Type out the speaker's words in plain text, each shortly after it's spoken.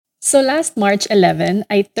So last March 11,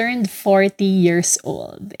 I turned 40 years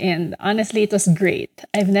old. And honestly, it was great.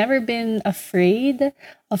 I've never been afraid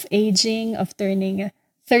of aging, of turning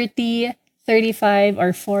 30, 35,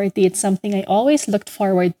 or 40. It's something I always looked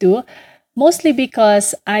forward to, mostly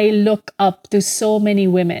because I look up to so many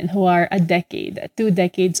women who are a decade, 2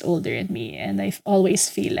 decades older than me. And I always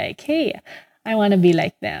feel like, hey, I want to be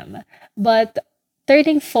like them. But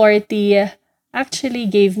turning 40 actually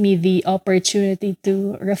gave me the opportunity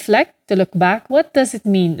to reflect, to look back. What does it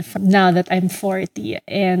mean now that I'm 40?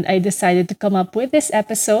 And I decided to come up with this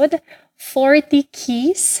episode, 40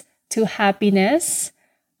 Keys to Happiness,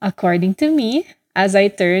 according to me, as I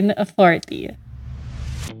turn 40.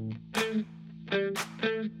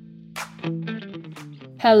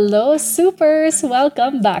 Hello, supers!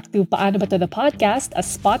 Welcome back to Paano Ba To The Podcast, a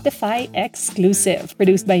Spotify exclusive,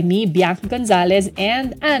 produced by me, Bianca Gonzalez,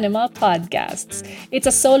 and Anima Podcasts. It's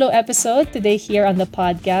a solo episode today here on the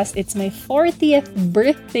podcast. It's my 40th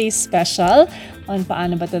birthday special on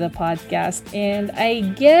Paano Ba To The Podcast. And I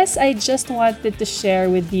guess I just wanted to share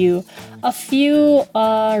with you a few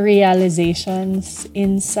realizations,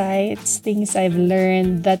 insights, things I've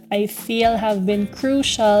learned that I feel have been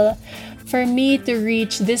crucial for me to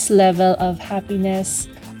reach this level of happiness,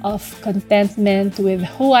 of contentment with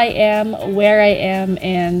who I am,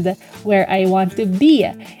 and where I want to be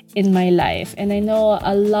in my life. And I know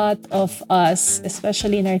a lot of us,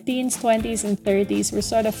 especially in our teens, 20s, and 30s, we're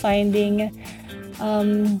sort of finding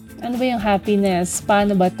ano ba yung happiness?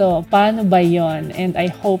 Paano ba to? Paano ba yon? And I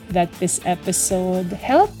hope that this episode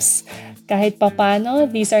helps. Kahit papano,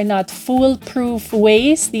 these are not foolproof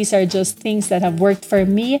ways. These are just things that have worked for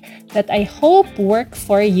me that I hope work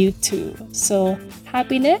for you too. So,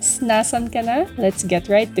 happiness, nasan ka na? Let's get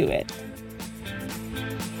right to it.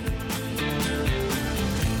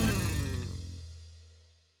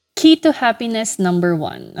 Key to happiness number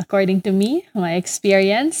one, according to me, my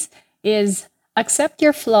experience, is accept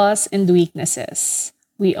your flaws and weaknesses.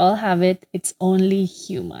 We all have it. It's only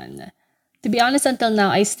human. To be honest, until now,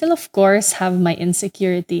 I still, of course, have my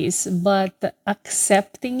insecurities, but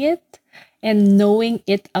accepting it and knowing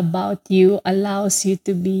it about you allows you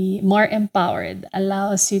to be more empowered,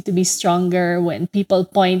 allows you to be stronger when people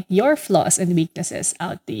point your flaws and weaknesses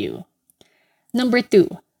out to you. Number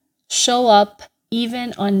two, show up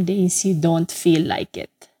even on days you don't feel like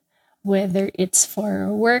it, whether it's for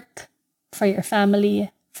work, for your family,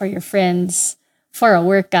 for your friends, for a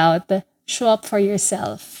workout, show up for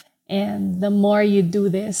yourself. And the more you do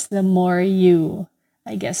this, the more you,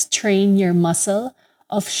 I guess, train your muscle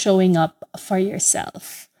of showing up for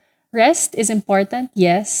yourself. Rest is important,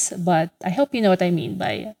 yes, but I hope you know what I mean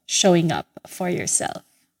by showing up for yourself.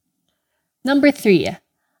 Number three,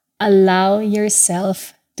 allow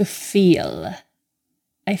yourself to feel.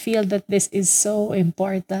 I feel that this is so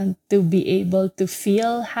important to be able to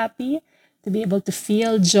feel happy, to be able to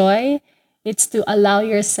feel joy. It's to allow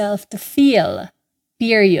yourself to feel,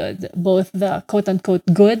 period, both the quote unquote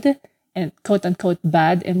good and quote unquote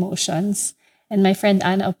bad emotions. And my friend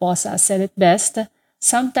Anna Oposa said it best,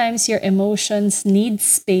 sometimes your emotions need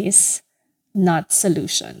space, not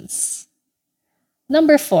solutions.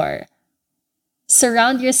 Number four,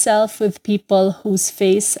 surround yourself with people whose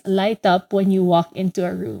face light up when you walk into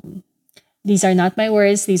a room. These are not my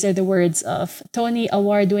words. These are the words of Tony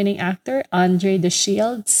Award-winning actor Andre de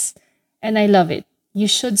Shields. And I love it. You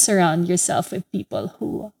should surround yourself with people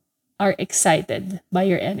who are excited by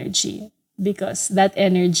your energy because that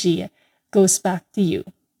energy goes back to you.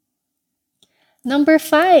 Number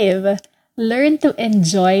five, learn to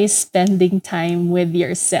enjoy spending time with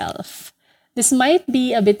yourself. This might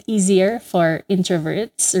be a bit easier for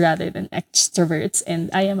introverts rather than extroverts, and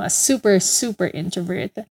I am a super, super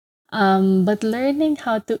introvert. But learning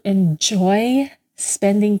how to enjoy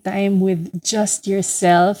spending time with just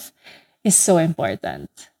yourself is so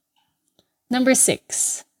important. Number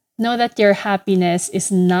six, know that your happiness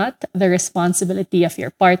is not the responsibility of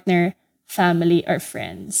your partner, family, or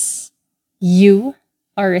friends. You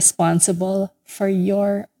are responsible for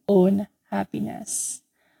your own happiness.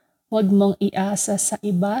 Huwag mong iasa sa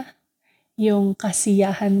iba yung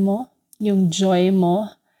kasiyahan mo, yung joy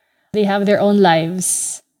mo. They have their own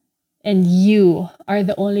lives. And you are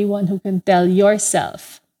the only one who can tell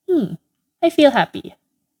yourself, I feel happy.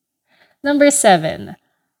 Number seven,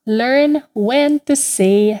 learn when to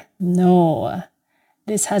say no.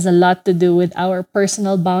 This has a lot to do with our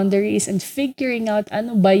personal boundaries and figuring out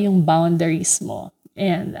ano ba yung boundaries mo.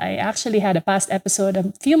 And I actually had a past episode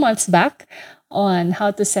a few months back on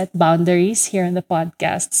how to set boundaries here on the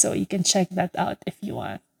podcast. So you can check that out if you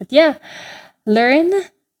want. But yeah,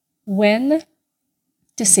 learn when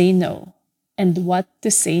to say no. and what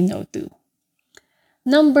to say no to.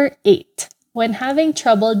 Number 8, when having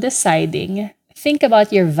trouble deciding, think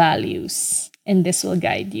about your values, and this will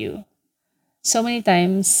guide you. So many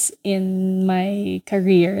times in my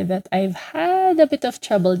career that I've had a bit of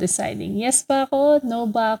trouble deciding. Yes ba ako? No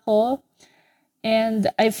ba ako? And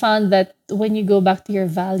I found that when you go back to your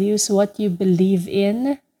values, what you believe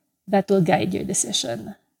in, that will guide your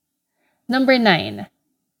decision. Number 9,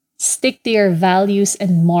 stick to your values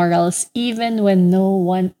and morals even when no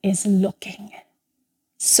one is looking.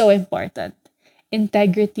 So important.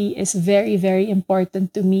 Integrity is very, very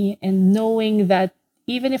important to me. And knowing that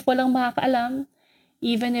even if walang makakaalam,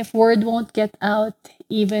 even if word won't get out,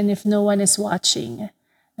 even if no one is watching,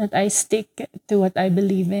 that I stick to what I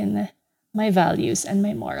believe in, my values and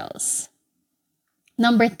my morals.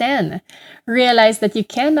 Number 10, realize that you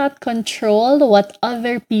cannot control what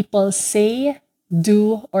other people say,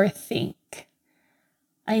 do, or think.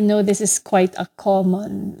 I know this is quite a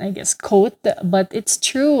common, I guess, quote, but it's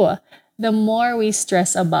true. The more we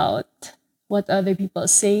stress about what other people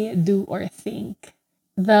say, do, or think,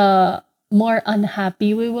 the more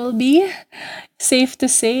unhappy we will be. Safe to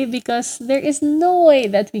say, because there is no way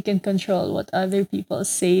that we can control what other people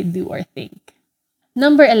say, do, or think.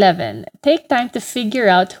 Number 11, take time to figure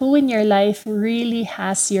out who in your life really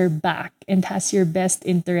has your back and has your best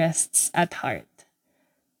interests at heart.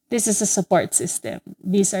 This is a support system.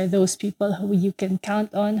 These are those people who you can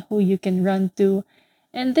count on, who you can run to.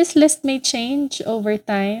 And this list may change over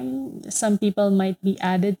time. Some people might be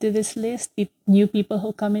added to this list, new people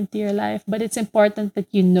who come into your life, but it's important that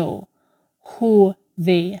you know who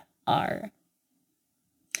they are.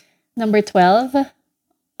 Number 12,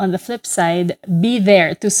 on the flip side, be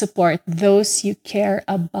there to support those you care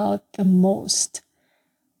about the most.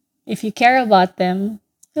 If you care about them,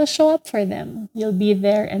 you'll show up for them. You'll be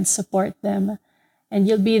there and support them. And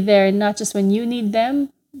you'll be there not just when you need them,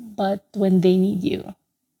 but when they need you.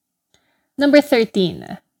 Number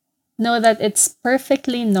 13, know that it's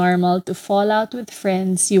perfectly normal to fall out with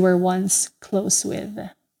friends you were once close with.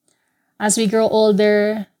 As we grow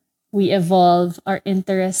older, we evolve, our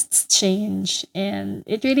interests change, and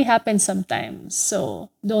it really happens sometimes. So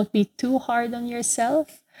don't be too hard on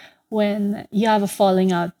yourself when you have a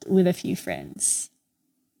falling out with a few friends.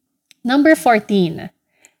 Number 14,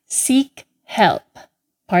 seek help.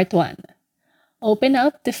 Part 1. Open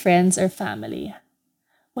up to friends or family.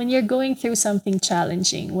 When you're going through something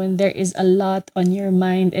challenging, when there is a lot on your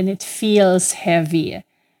mind and it feels heavy,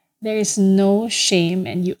 there is no shame,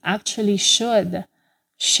 and you actually should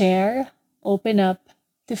share, open up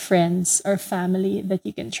to friends or family that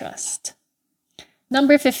you can trust.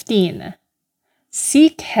 Number 15,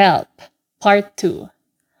 seek help. Part 2.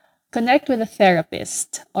 Connect with a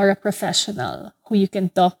therapist or a professional who you can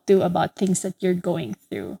talk to about things that you're going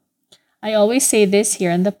through. I always say this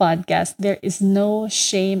here on the podcast, there is no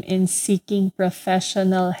shame in seeking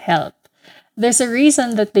professional help. There's a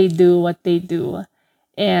reason that they do what they do,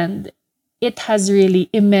 and it has really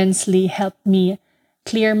immensely helped me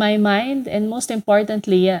clear my mind, and most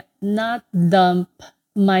importantly, not dump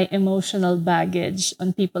my emotional baggage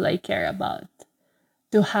on people I care about.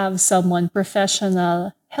 To have someone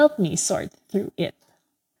professional help me sort through it.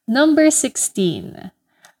 Number 16,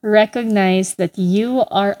 recognize that you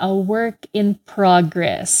are a work in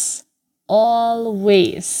progress.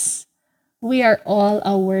 Always. We are all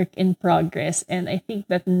a work in progress, and I think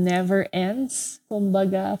that never ends.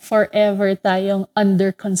 Kumbaga, forever tayong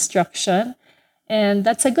under construction, and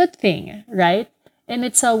that's a good thing, right? And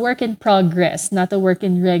it's a work in progress, not a work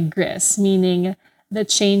in regress, meaning the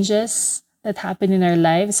changes that happen in our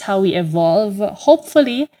lives, how we evolve.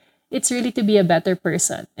 Hopefully, it's really to be a better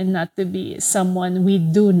person and not to be someone we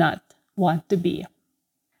do not want to be.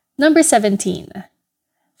 Number 17,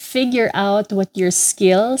 figure out what your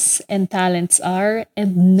skills and talents are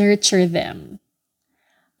and nurture them.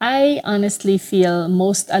 I honestly feel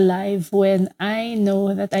most alive when I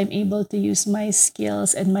know that I'm able to use my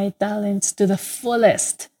skills and my talents to the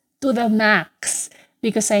fullest, to the max.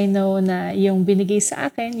 Because I know na yung binigay sa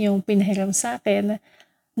akin, yung pinahiram sa akin,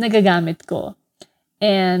 nagagamit ko.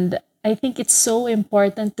 And I think it's so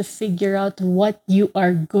important to figure out what you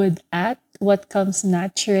are good at, what comes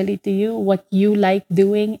naturally to you, what you like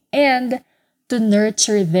doing, and to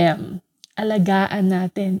nurture them. Alagaan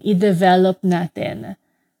natin, i-develop natin.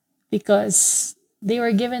 Because they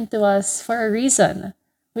were given to us for a reason.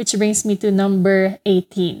 Which brings me to number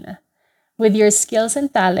 18. With your skills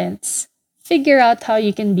and talents, figure out how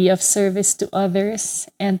you can be of service to others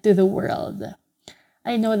and to the world.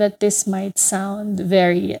 I know that this might sound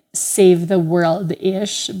very save the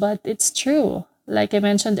world-ish, but it's true. Like I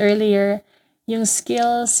mentioned earlier, Yung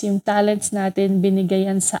skills, yung talents natin,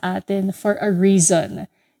 binigayan sa atin for a reason.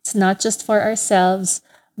 It's not just for ourselves,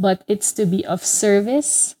 but it's to be of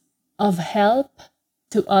service, of help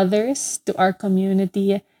to others, to our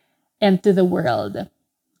community, and to the world.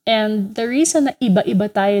 And the reason na iba-iba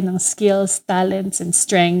tayo ng skills, talents, and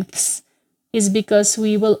strengths is because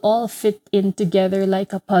we will all fit in together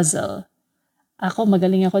like a puzzle. Ako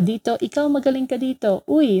magaling ako dito, ikaw magaling ka dito.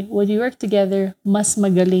 Uy, when we work together, mas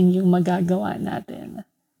magaling yung magagawa natin.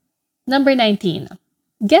 Number 19,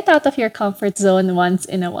 get out of your comfort zone once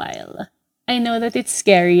in a while. I know that it's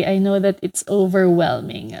scary, I know that it's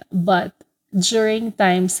overwhelming, but during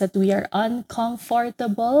times that we are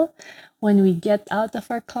uncomfortable, when we get out of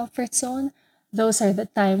our comfort zone, those are the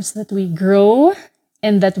times that we grow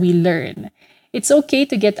and that we learn. It's okay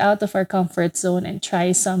to get out of our comfort zone and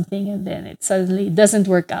try something and then it suddenly doesn't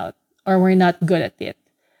work out or we're not good at it.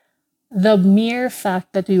 The mere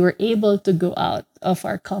fact that we were able to go out of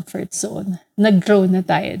our comfort zone, nag-grow na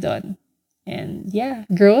tayo doon. And yeah,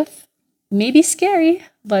 growth may be scary,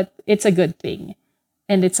 but it's a good thing.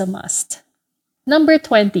 And it's a must. Number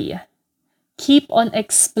 20, keep on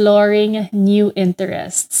exploring new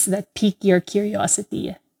interests that pique your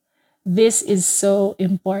curiosity. This is so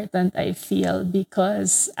important, I feel,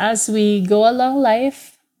 because as we go along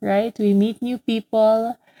life, right, we meet new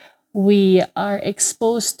people, we are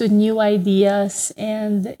exposed to new ideas,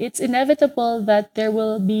 and it's inevitable that there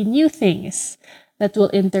will be new things that will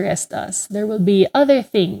interest us. There will be other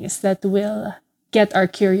things that will get our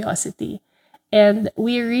curiosity. And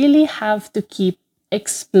we really have to keep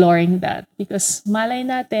exploring that because malay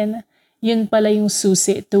natin, yun pala yung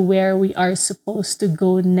susi to where we are supposed to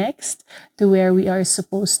go next, to where we are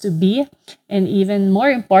supposed to be, and even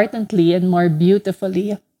more importantly and more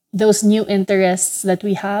beautifully, those new interests that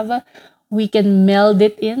we have, we can meld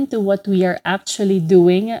it into what we are actually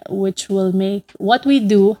doing, which will make what we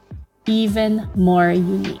do even more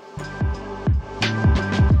unique.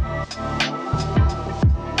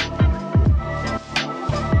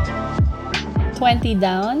 20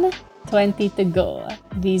 down, 20 to go.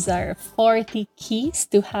 These are 40 keys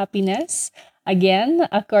to happiness. Again,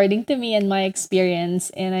 according to me and my experience,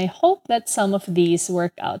 and I hope that some of these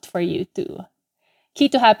work out for you too. Key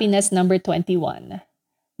to happiness number 21.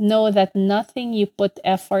 Know that nothing you put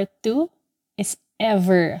effort to is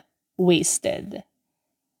ever wasted.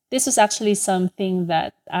 This was actually something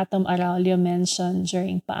that Atom Araulio mentioned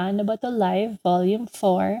during Paano Ba To Live, Volume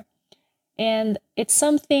 4. And it's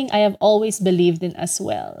something I have always believed in as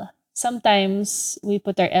well. Sometimes we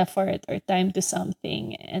put our effort or time to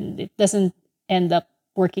something and it doesn't end up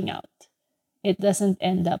working out. It doesn't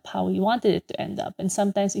end up how we wanted it to end up. And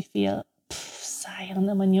sometimes we feel, sayang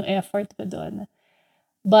naman yung effort ko doon.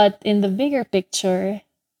 But in the bigger picture,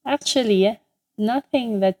 actually,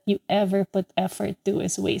 nothing that you ever put effort to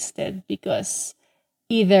is wasted because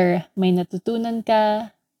either may natutunan ka,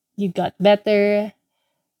 you got better,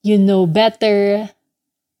 you know better.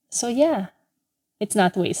 So yeah, it's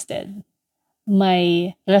not wasted.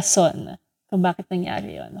 May rason kung bakit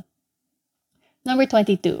nangyari yun. Number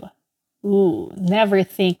 22. Ooh, never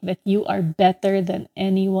think that you are better than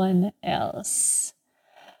anyone else.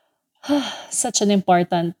 Such an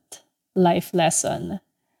important life lesson.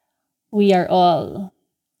 We are all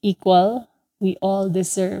equal. We all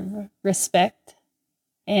deserve respect.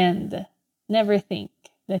 And never think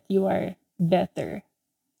that you are better,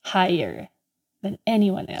 higher than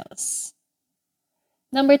anyone else.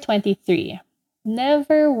 Number 23.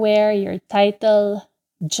 Never wear your title,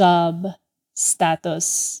 job,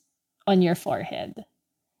 status on your forehead.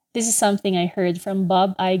 This is something I heard from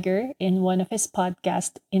Bob Iger in one of his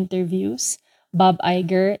podcast interviews. Bob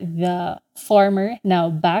Iger, the former, now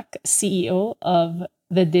back CEO of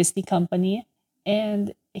the Disney company.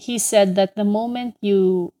 And he said that the moment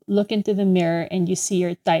you look into the mirror and you see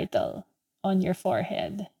your title on your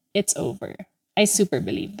forehead, it's over. I super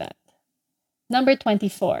believe that. Number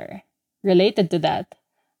 24, related to that,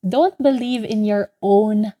 don't believe in your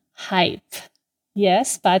own hype.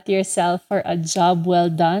 Yes, pat yourself for a job well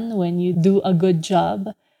done when you do a good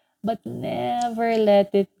job, but never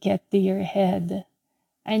let it get to your head.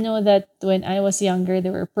 I know that when I was younger,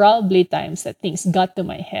 there were probably times that things got to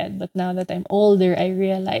my head, but now that I'm older, I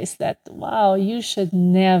realize that, wow, you should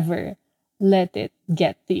never let it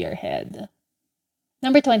get to your head.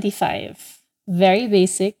 Number 25, very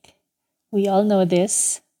basic. We all know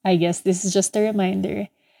this. I guess this is just a reminder.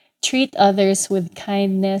 Treat others with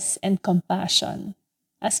kindness and compassion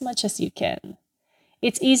as much as you can.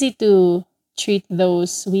 It's easy to treat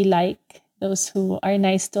those we like those who are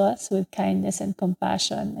nice to us with kindness and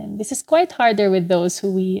compassion. And this is quite harder with those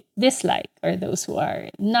who we dislike or those who are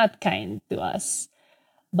not kind to us.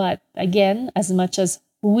 But again, as much as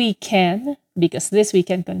we can, because this we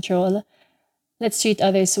can control, let's treat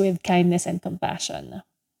others with kindness and compassion.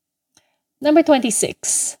 Number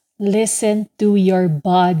 26, listen to your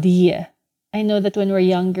body. I know that when we're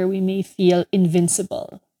younger, we may feel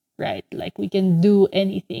invincible, right? Like we can do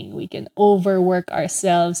anything, we can overwork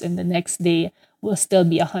ourselves, and the next day we'll still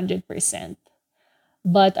be 100%.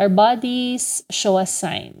 But our bodies show us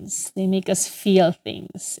signs, they make us feel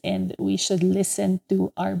things, and we should listen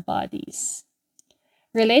to our bodies.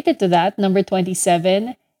 Related to that, number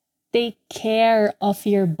 27, take care of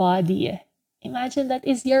your body. Imagine that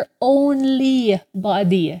is your only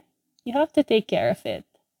body. You have to take care of it.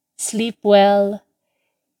 Sleep well,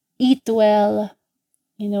 eat well,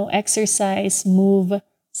 exercise, move,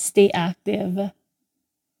 stay active.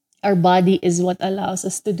 Our body is what allows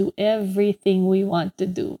us to do everything we want to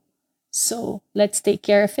do. So let's take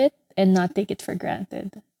care of it and not take it for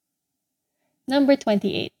granted. Number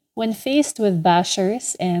 28. When faced with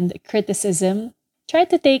bashers and criticism, try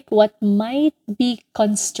to take what might be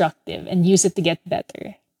constructive and use it to get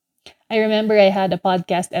better. I remember I had a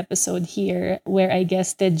podcast episode here where I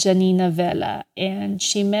guested Janina Vela and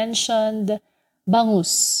she mentioned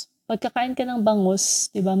bangus. Pagkakain ka ng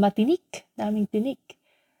bangus, di ba, matinik, daming tinik.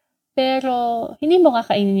 Pero hindi mo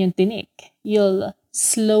kakainin yung tinik. You'll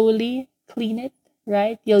slowly clean it,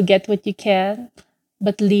 right? You'll get what you can,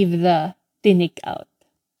 but leave the tinik out.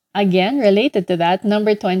 Again, related to that,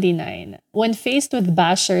 number 29. When faced with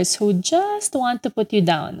bashers who just want to put you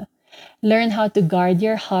down, learn how to guard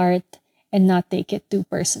your heart and not take it too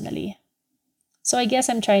personally. So I guess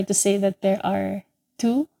I'm trying to say that there are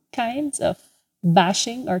two kinds of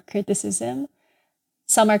bashing or criticism.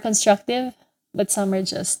 Some are constructive, but some are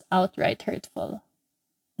just outright hurtful.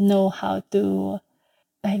 Know how to,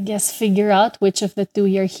 I guess, figure out which of the two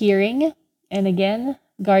you're hearing. And again,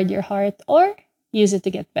 guard your heart or use it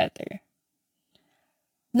to get better.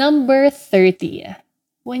 Number 30.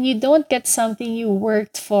 When you don't get something you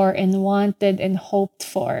worked for and wanted and hoped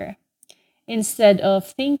for, instead of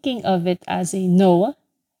thinking of it as a no,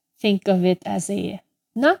 think of it as a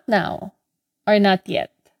not now or not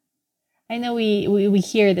yet. I know we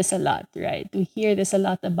hear this a lot, right? We hear this a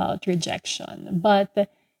lot about rejection, but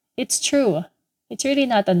it's true. It's really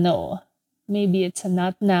not a no. Maybe it's a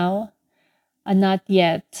not now, a not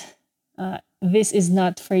yet. This is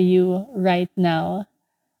not for you right now,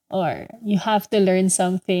 or you have to learn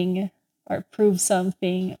something, or prove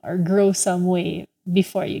something, or grow some way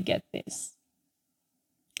before you get this.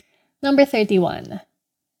 Number 31.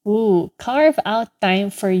 Carve out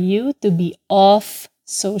time for you to be off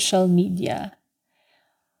social media.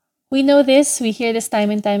 We know this, we hear this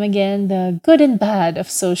time and time again, the good and bad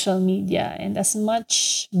of social media. And as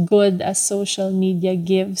much good as social media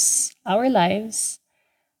gives our lives,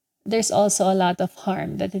 there's also a lot of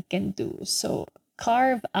harm that it can do. So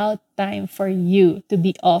carve out time for you to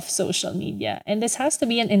be off social media. And this has to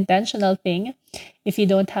be an intentional thing. If you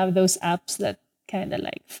don't have those apps that kind of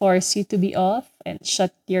like force you to be off and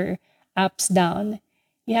shut your apps down,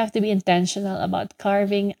 you have to be intentional about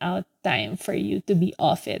carving out time for you to be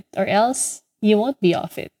off it, or else you won't be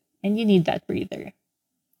off it and you need that breather.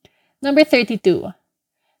 Number 32.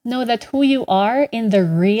 Know that who you are in the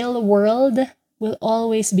real world will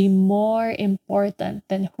always be more important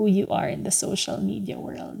than who you are in the social media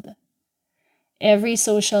world. Every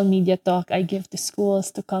social media talk I give to schools,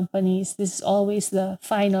 to companies, this is always the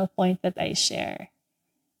final point that I share.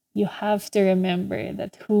 You have to remember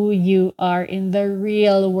that who you are in the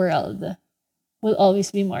real world will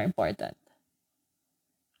always be more important.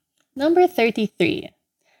 Number 33.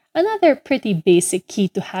 Another pretty basic key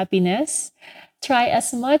to happiness. Try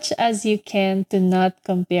as much as you can to not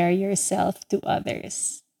compare yourself to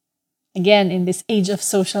others. Again, in this age of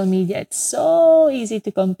social media, it's so easy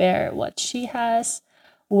to compare what she has,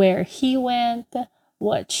 where he went,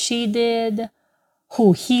 what she did,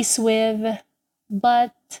 who he's with,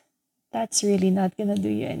 but that's really not going to do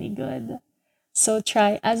you any good. So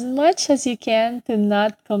try as much as you can to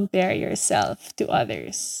not compare yourself to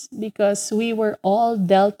others, because we were all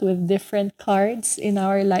dealt with different cards in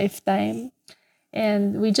our lifetime,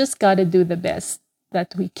 and we just got to do the best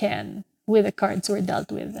that we can with the cards we're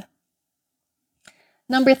dealt with.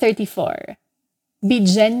 Number 34. Be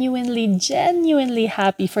genuinely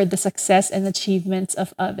happy for the success and achievements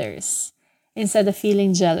of others. Instead of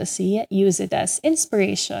feeling jealousy, use it as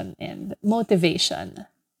inspiration and motivation.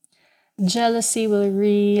 Jealousy will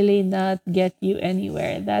really not get you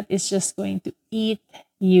anywhere. That is just going to eat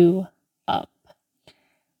you up.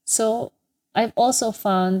 So I've also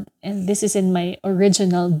found, and this is in my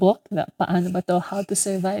original book, the Paano Ba To? How to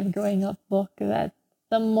Survive Growing Up book, that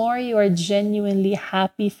the more you are genuinely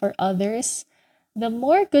happy for others, the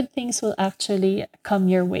more good things will actually come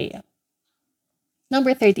your way.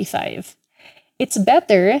 Number 35. It's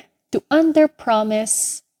better to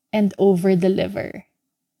under-promise and over-deliver.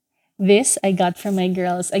 This I got from my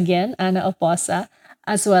girls again, Ana Oposa,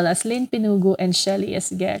 as well as Lynn Pinugo and Shelly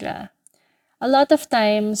Esguerra. A lot of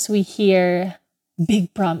times we hear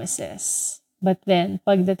big promises, but then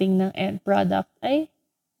pagdating ng end product ay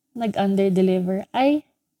nag-under-deliver, ay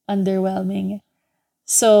underwhelming.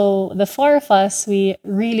 So the four of us, we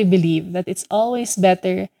really believe that it's always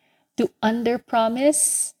better to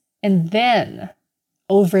under-promise and then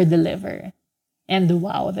over-deliver and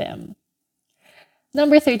wow them.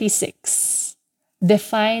 Number 36,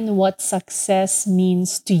 define what success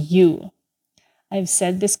means to you. I've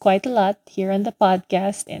said this quite a lot here on the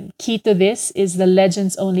podcast, and key to this is the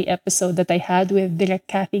Legends Only episode that I had with Direk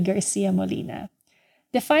Kathy Garcia Molina.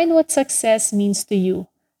 Define what success means to you.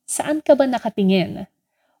 Saan ka ba nakatingin?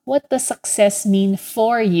 What does success mean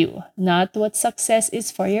for you? Not what success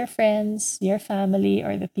is for your friends, your family,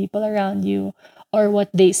 or the people around you, or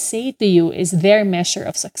what they say to you is their measure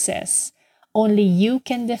of success. Only you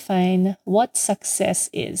can define what success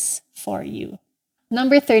is for you.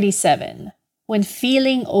 Number 37. When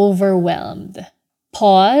feeling overwhelmed,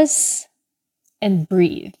 pause and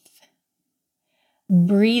breathe.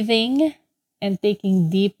 Breathing and taking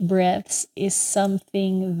deep breaths is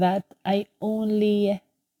something that I only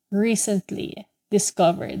recently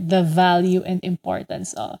discovered the value and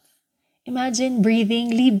importance of. Imagine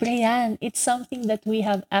breathing, libre yan. It's something that we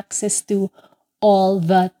have access to all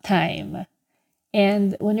the time.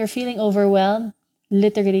 And when you're feeling overwhelmed,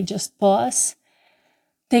 literally just pause,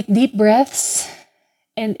 take deep breaths,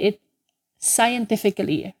 and it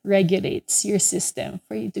scientifically regulates your system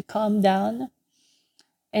for you to calm down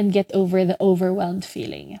and get over the overwhelmed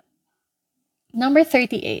feeling. Number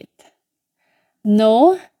 38.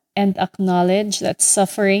 Know and acknowledge that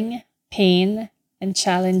suffering, pain, and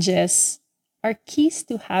challenges are keys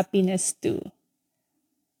to happiness too.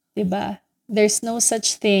 Diba? There's no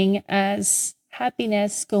such thing as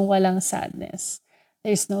happiness kung walang sadness.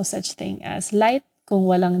 There's no such thing as light kung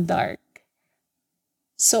walang dark.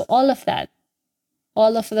 So all of that,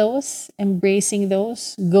 all of those, embracing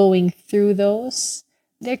those, going through those,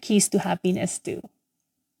 they're keys to happiness too.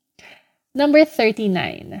 Number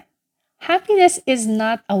 39. Happiness is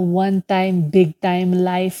not a one-time, big-time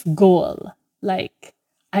life goal. Like,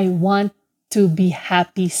 I want to be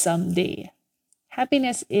happy someday.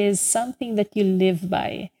 Happiness is something that you live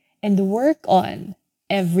by and work on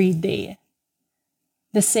every day.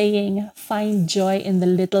 The saying, find joy in the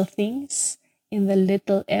little things, in the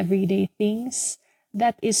little everyday things,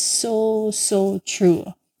 that is so, so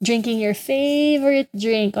true. Drinking your favorite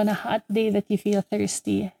drink on a hot day that you feel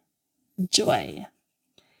thirsty, joy.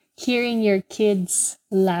 Hearing your kids'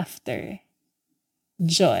 laughter,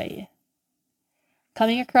 joy.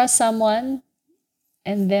 Coming across someone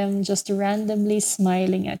and them just randomly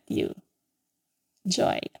smiling at you,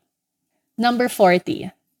 joy. Number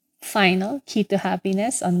 40, final key to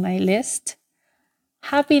happiness on my list.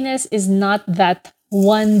 Happiness is not that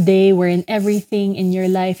one day wherein everything in your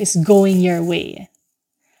life is going your way.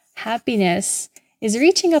 Happiness is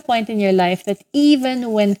reaching a point in your life that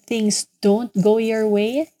even when things don't go your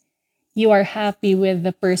way, you are happy with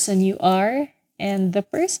the person you are and the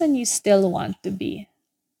person you still want to be.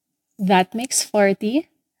 That makes 40.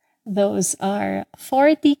 Those are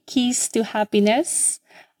 40 keys to happiness,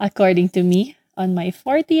 according to me, on my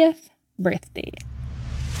 40th birthday.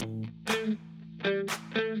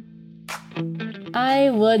 I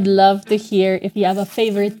would love to hear if you have a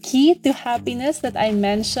favorite key to happiness that I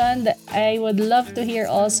mentioned. I would love to hear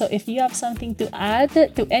also if you have something to add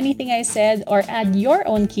to anything I said or add your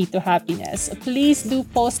own key to happiness. Please do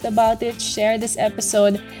post about it, share this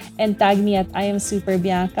episode, and tag me at I am Super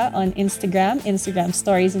Bianca on Instagram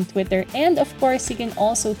stories, and Twitter. And of course, you can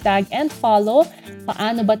also tag and follow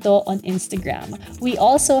Paano Ba To on Instagram. We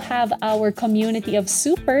also have our community of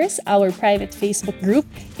supers, our private Facebook group.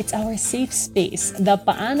 It's our safe space, the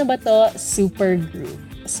Paano Ba To Super Group.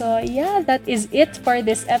 So yeah, that is it for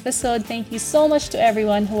this episode. Thank you so much to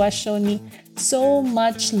everyone who has shown me so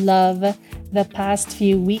much love the past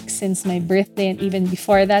few weeks since my birthday and even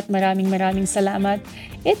before that. Maraming salamat.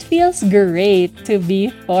 It feels great to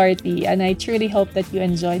be 40 and I truly hope that you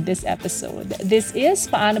enjoyed this episode. This is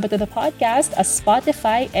Paano Ba To The Podcast, a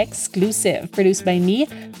Spotify exclusive produced by me,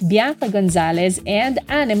 Bianca Gonzalez, and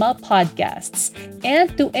Anima Podcasts.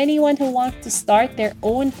 And to anyone who wants to start their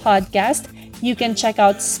own podcast, You can check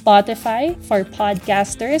out Spotify for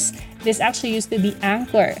podcasters. This actually used to be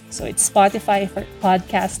Anchor. So it's Spotify for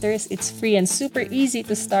podcasters. It's free and super easy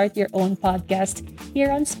to start your own podcast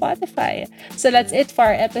here on Spotify. So that's it for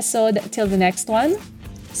our episode. Till the next one,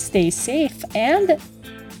 stay safe and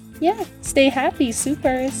yeah, stay happy,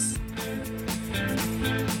 supers.